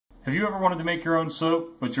Have you ever wanted to make your own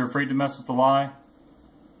soap, but you're afraid to mess with the lye?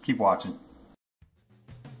 Keep watching.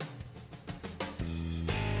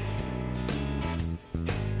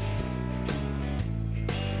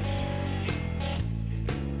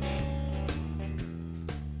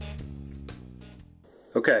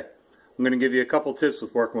 Okay, I'm going to give you a couple tips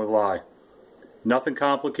with working with lye. Nothing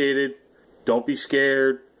complicated. Don't be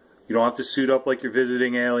scared. You don't have to suit up like you're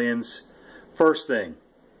visiting aliens. First thing,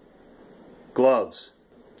 gloves.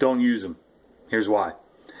 Don't use them. Here's why.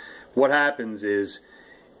 What happens is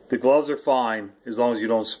the gloves are fine as long as you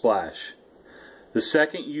don't splash. The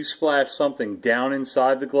second you splash something down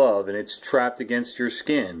inside the glove and it's trapped against your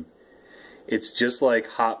skin, it's just like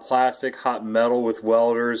hot plastic, hot metal with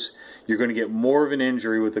welders. You're going to get more of an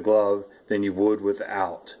injury with the glove than you would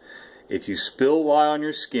without. If you spill lye on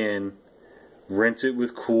your skin, rinse it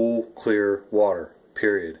with cool, clear water,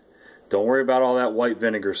 period. Don't worry about all that white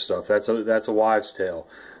vinegar stuff. That's a wives' tale.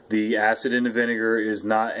 The acid in the vinegar is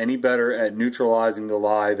not any better at neutralizing the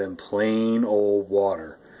lye than plain old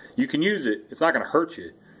water. You can use it. It's not going to hurt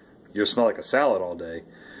you. You'll smell like a salad all day.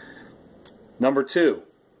 Number two,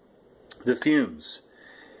 the fumes.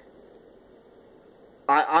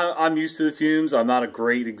 I'm used to the fumes. I'm not a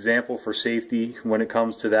great example for safety when it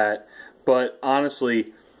comes to that. But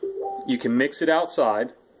honestly, you can mix it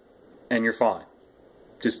outside and you're fine.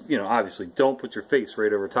 Just, obviously, don't put your face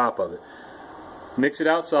right over top of it. Mix it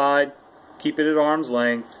outside, keep it at arm's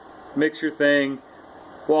length, mix your thing,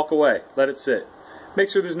 walk away, let it sit. Make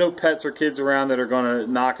sure there's no pets or kids around that are going to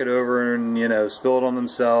knock it over and, spill it on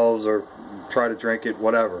themselves or try to drink it,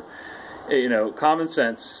 whatever. Common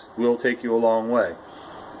sense will take you a long way.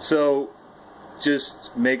 So,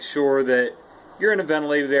 just make sure that you're in a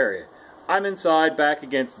ventilated area. I'm inside, back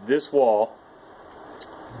against this wall.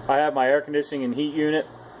 I have my air conditioning and heat unit.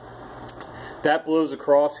 That blows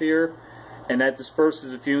across here, and that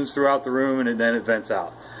disperses the fumes throughout the room, and then it vents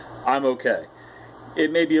out. I'm okay. It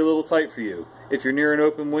may be a little tight for you. If you're near an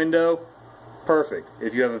open window, perfect.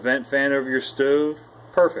 If you have a vent fan over your stove,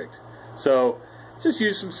 perfect. So just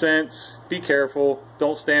use some sense, be careful,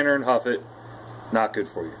 don't stand there and huff it. Not good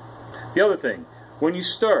for you. The other thing, when you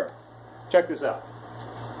stir, check this out.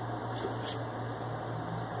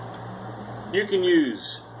 You can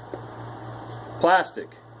use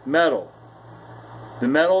plastic, metal. The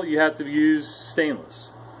metal, you have to use stainless.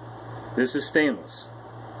 This is stainless.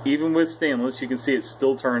 Even with stainless, you can see it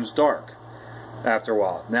still turns dark after a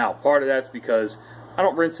while. Now, part of that's because I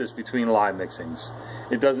don't rinse this between lye mixings.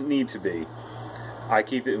 It doesn't need to be. I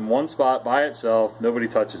keep it in one spot by itself. Nobody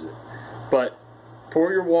touches it. But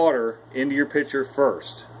pour your water into your pitcher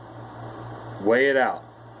first. Weigh it out.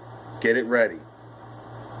 Get it ready.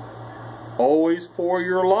 Always pour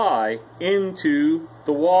your lye into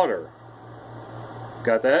the water.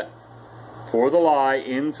 Got that? Pour the lye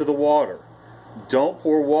into the water. Don't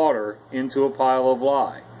pour water into a pile of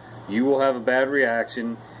lye. You will have a bad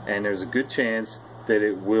reaction, and there's a good chance that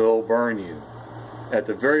it will burn you. At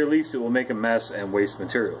the very least, it will make a mess and waste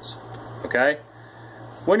materials. Okay?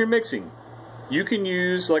 When you're mixing, you can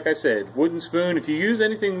use, like I said, wooden spoon. If you use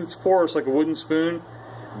anything that's porous like a wooden spoon,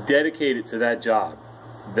 dedicate it to that job.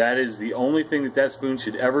 That is the only thing that spoon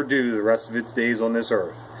should ever do the rest of its days on this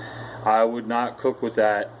earth. I would not cook with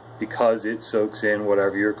that because it soaks in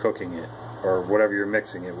whatever you're cooking it or whatever you're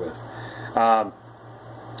mixing it with.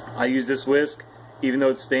 I use this whisk. Even though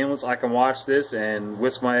it's stainless, I can wash this and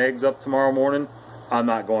whisk my eggs up tomorrow morning. I'm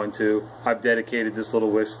not going to. I've dedicated this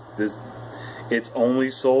little whisk. Its only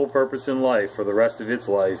sole purpose in life for the rest of its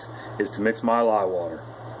life is to mix my lye water.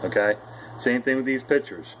 Okay? Same thing with these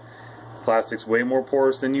pitchers. Plastic's way more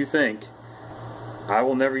porous than you think. I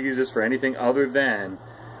will never use this for anything other than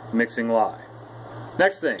mixing lye.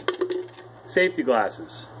 Next thing, safety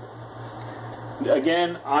glasses.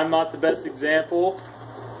 Again, I'm not the best example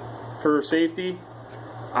for safety.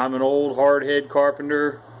 I'm an old hardhead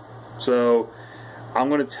carpenter, so I'm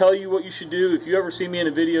going to tell you what you should do. If you ever see me in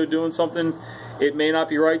a video doing something, it may not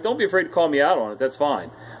be right. Don't be afraid to call me out on it. That's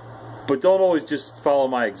fine. But don't always just follow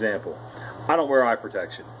my example. I don't wear eye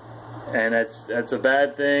protection. And that's a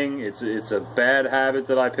bad thing. It's a bad habit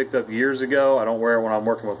that I picked up years ago. I don't wear it when I'm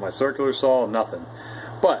working with my circular saw, nothing.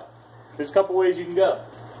 But there's a couple ways you can go.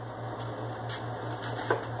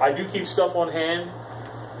 I do keep stuff on hand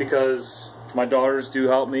because my daughters do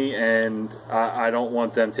help me, and I don't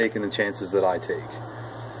want them taking the chances that I take.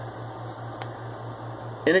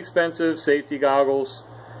 Inexpensive safety goggles.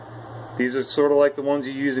 These are sort of like the ones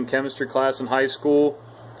you use in chemistry class in high school.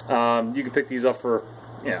 You can pick these up for,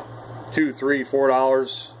 $2, $3,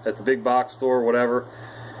 $4 at the big box store, whatever.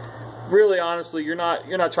 Really, honestly, you're not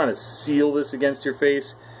trying to seal this against your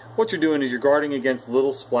face. what you're doing is you're guarding against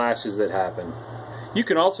little splashes that happen. You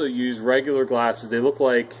can also use regular glasses. They look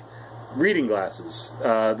like reading glasses.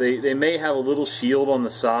 They may have a little shield on the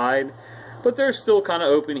side, but they're still kind of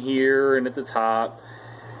open here and at the top,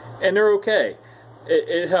 and they're okay.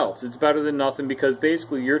 It helps. It's better than nothing, because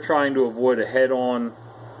basically you're trying to avoid a head-on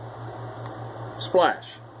splash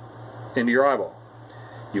into your eyeball.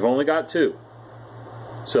 You've only got 2,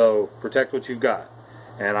 so protect what you've got.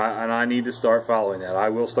 And I need to start following that. I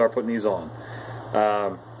will start putting these on.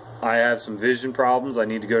 I have some vision problems. I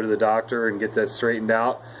need to go to the doctor and get that straightened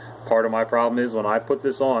out. Part of my problem is when I put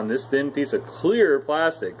this on, this thin piece of clear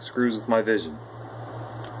plastic screws with my vision.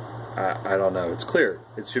 I don't know. It's clear.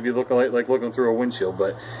 It should be looking like looking through a windshield,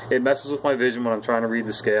 but it messes with my vision when I'm trying to read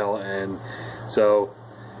the scale, and so,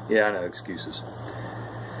 yeah, I know, excuses.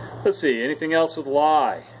 Let's see, anything else with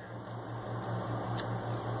lye?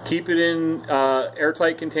 Keep it in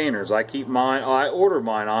airtight containers. I keep mine, I order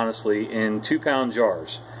mine, honestly, in 2-pound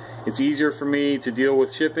jars. It's easier for me to deal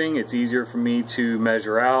with shipping. It's easier for me to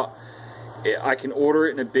measure out. I can order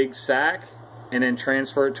it in a big sack and then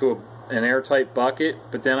transfer it to an airtight bucket,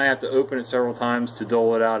 but then I have to open it several times to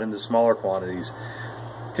dole it out into smaller quantities.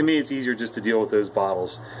 To me, it's easier just to deal with those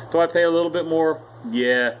bottles. Do I pay a little bit more?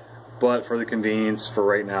 Yeah, but for the convenience, for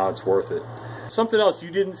right now, it's worth it. Something else,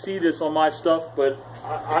 you didn't see this on my stuff, but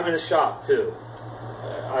I'm in a shop too.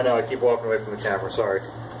 I know, I keep walking away from the camera, sorry.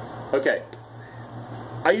 Okay,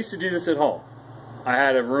 I used to do this at home. I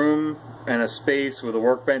had a room and a space with a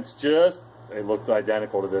workbench, it looked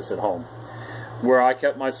identical to this at home, where I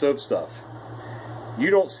kept my soap stuff. You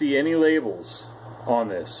don't see any labels on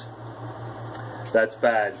this. That's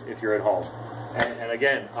bad if you're at home. And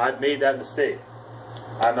again, I've made that mistake.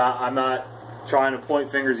 I'm not trying to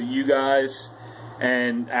point fingers at you guys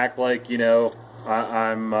and act like, you know,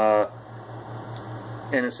 I'm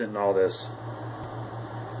innocent in all this.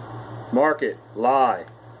 Mark it, lye.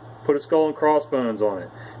 Put a skull and crossbones on it.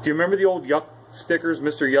 Do you remember the old Yuck stickers,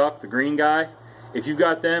 Mr. Yuck, the green guy? If you've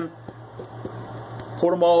got them,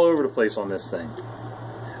 put them all over the place on this thing.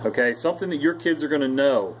 Okay, something that your kids are going to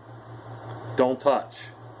know. Don't touch.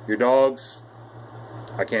 Your dogs,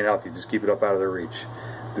 I can't help you. Just keep it up out of their reach.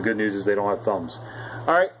 The good news is they don't have thumbs.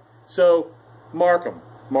 Alright, so mark them.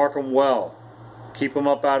 Mark them well. Keep them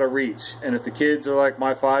up out of reach. And if the kids are like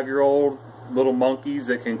my 5-year-old, little monkeys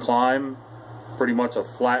that can climb pretty much a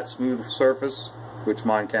flat, smooth surface, which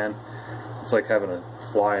mine can. It's like having a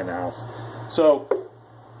fly in the house. So,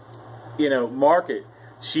 you know, mark it.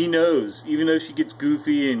 She knows, even though she gets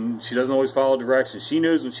goofy and she doesn't always follow directions, she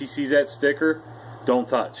knows when she sees that sticker, don't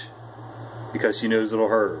touch, because she knows it'll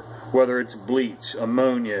hurt her. Whether it's bleach,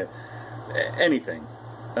 ammonia, anything.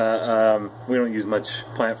 We don't use much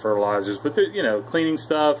plant fertilizers, but you know, cleaning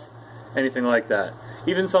stuff, anything like that.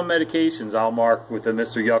 Even some medications I'll mark with the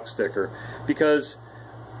Mr. Yuck sticker, because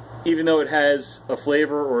even though it has a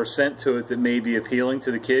flavor or a scent to it that may be appealing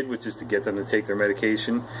to the kid, which is to get them to take their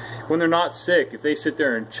medication, when they're not sick, if they sit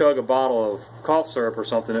there and chug a bottle of cough syrup or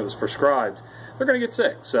something that was prescribed, they're going to get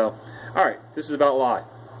sick. So, alright, this is about lye.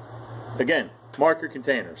 Again, mark your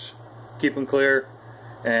containers. Keep them clear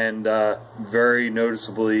and very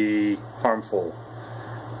noticeably harmful,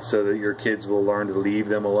 so that your kids will learn to leave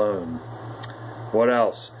them alone. What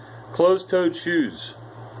else? Closed-toed shoes.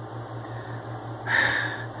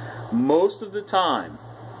 Most of the time,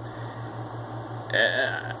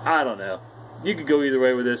 I don't know, you could go either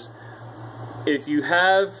way with this. If you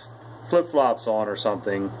have flip-flops on or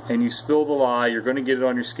something and you spill the lye, you're going to get it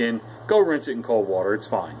on your skin, go rinse it in cold water, it's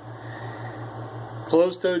fine.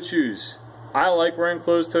 Closed-toed shoes. I like wearing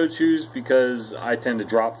closed-toed shoes because I tend to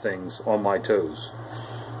drop things on my toes.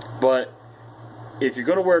 But if you're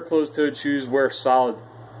going to wear closed-toed shoes, wear solid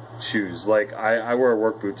shoes. Like I wear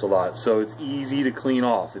work boots a lot, so it's easy to clean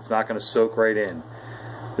off. It's not going to soak right in.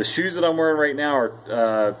 The shoes that I'm wearing right now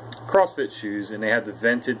are CrossFit shoes, and they have the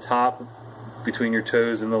vented top between your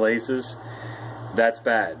toes and the laces. That's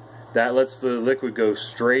bad. That lets the liquid go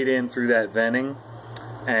straight in through that venting,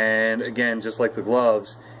 and again, just like the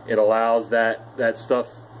gloves, it allows that stuff,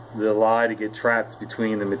 the lye, to get trapped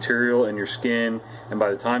between the material and your skin, and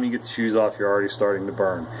by the time you get the shoes off, you're already starting to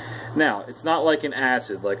burn. Now, it's not like an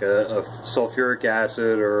acid, like a sulfuric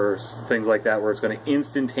acid or things like that, where it's going to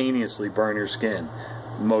instantaneously burn your skin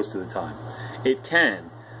most of the time. It can,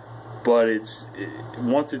 but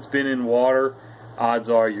once it's been in water, odds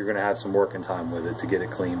are you're going to have some working time with it to get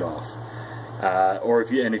it cleaned off. Or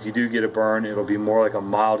if you do get a burn, it'll be more like a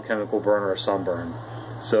mild chemical burn or a sunburn,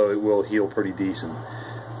 so it will heal pretty decent.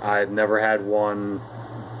 I've never had one,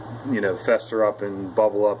 you know, fester up and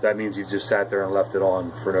bubble up. That means you just sat there and left it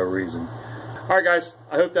on for no reason. Alright guys,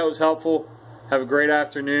 I hope that was helpful. have a great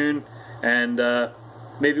afternoon, and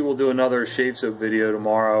maybe we'll do another shave soap video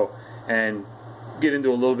tomorrow and get into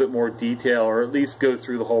a little bit more detail, or at least go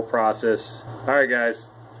through the whole process. Alright guys,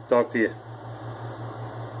 talk to you.